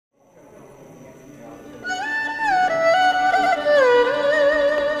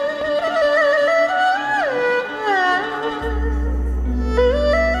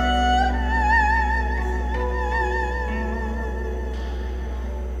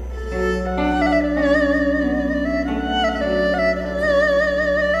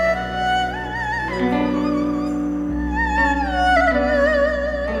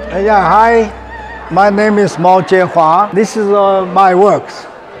Yeah, hi. My name is Mao Jianhua. This is my works,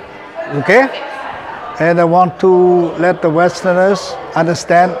 okay? And I want to let the Westerners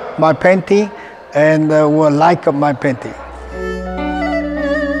understand my painting and will like my painting.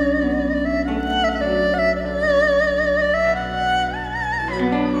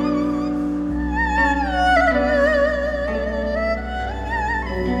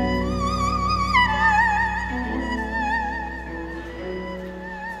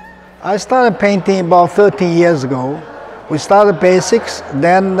 I started painting about 13 years ago. We started basics,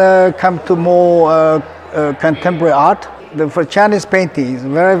 then come to more contemporary art. For Chinese painting, it's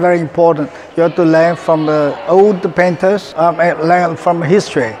very, very important. You have to learn from the old painters, learn from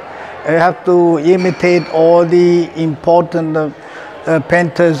history. You have to imitate all the important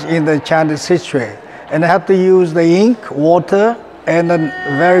painters in the Chinese history. And you have to use the ink, water, and a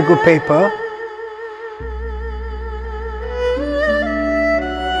very good paper.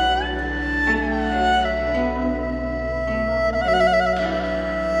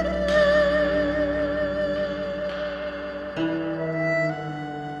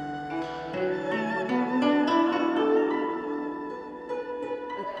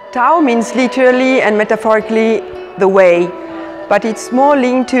 Tao means literally and metaphorically the way, but it's more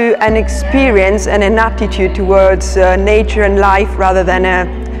linked to an experience and an attitude towards nature and life rather than an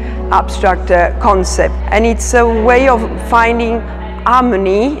abstract concept. And it's a way of finding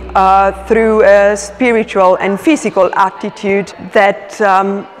harmony through a spiritual and physical attitude that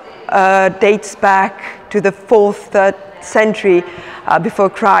dates back to the 4th century before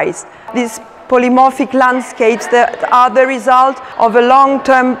Christ. These polymorphic landscapes that are the result of a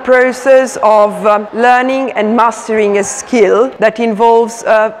long-term process of learning and mastering a skill that involves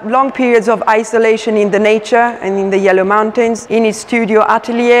long periods of isolation in the nature and in the Yellow Mountains, in his studio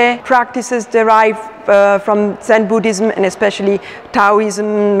atelier, practices derived from Zen Buddhism and especially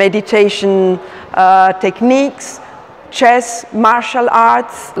Taoism, meditation techniques, chess, martial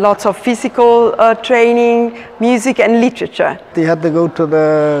arts, lots of physical training, music and literature. You have to go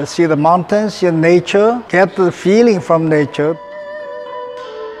to see the mountains, see nature, get the feeling from nature.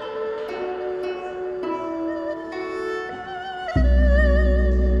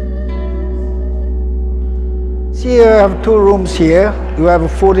 See, you have 2 rooms here. You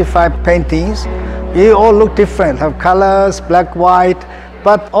have 45 paintings. They all look different, have colors, black, white,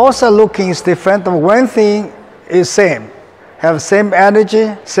 but also looking is different. One thing is same, have same energy,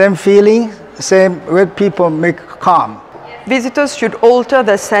 same feeling, same when people make calm. Visitors should alter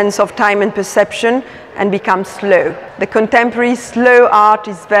their sense of time and perception and become slow. The contemporary slow art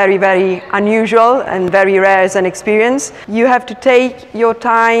is very, very unusual and very rare as an experience. You have to take your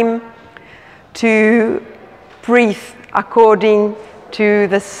time to breathe according to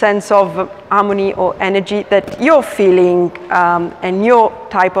the sense of harmony or energy that you're feeling and your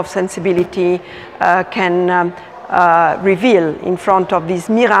type of sensibility can reveal in front of this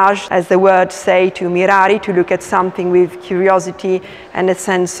mirage, as the words say, to mirari, to look at something with curiosity and a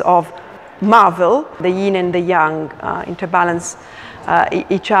sense of marvel. The yin and the yang interbalance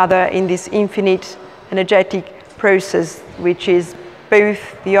each other in this infinite energetic process, which is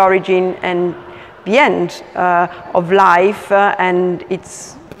both the origin and the end of life and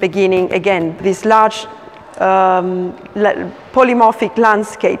its beginning again. This large polymorphic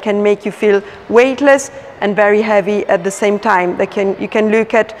landscape can make you feel weightless and very heavy at the same time. You can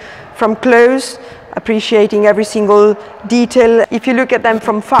look at from close, appreciating every single detail. If you look at them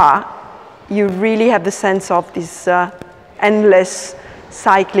from far, you really have the sense of this endless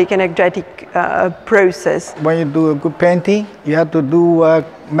cyclic energetic process. When you do a good painting, you have to do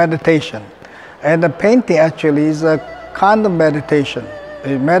meditation. And the painting actually is a kind of meditation.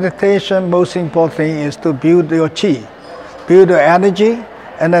 In meditation, most important thing is to build your chi, build your energy,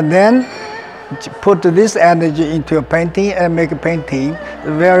 and then put this energy into your painting and make a painting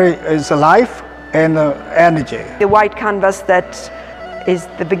it's life and energy. The white canvas that is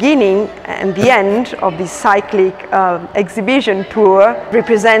the beginning and the end of this cyclic exhibition tour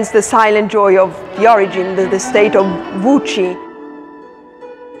represents the silent joy of the origin, the state of Wu Chi.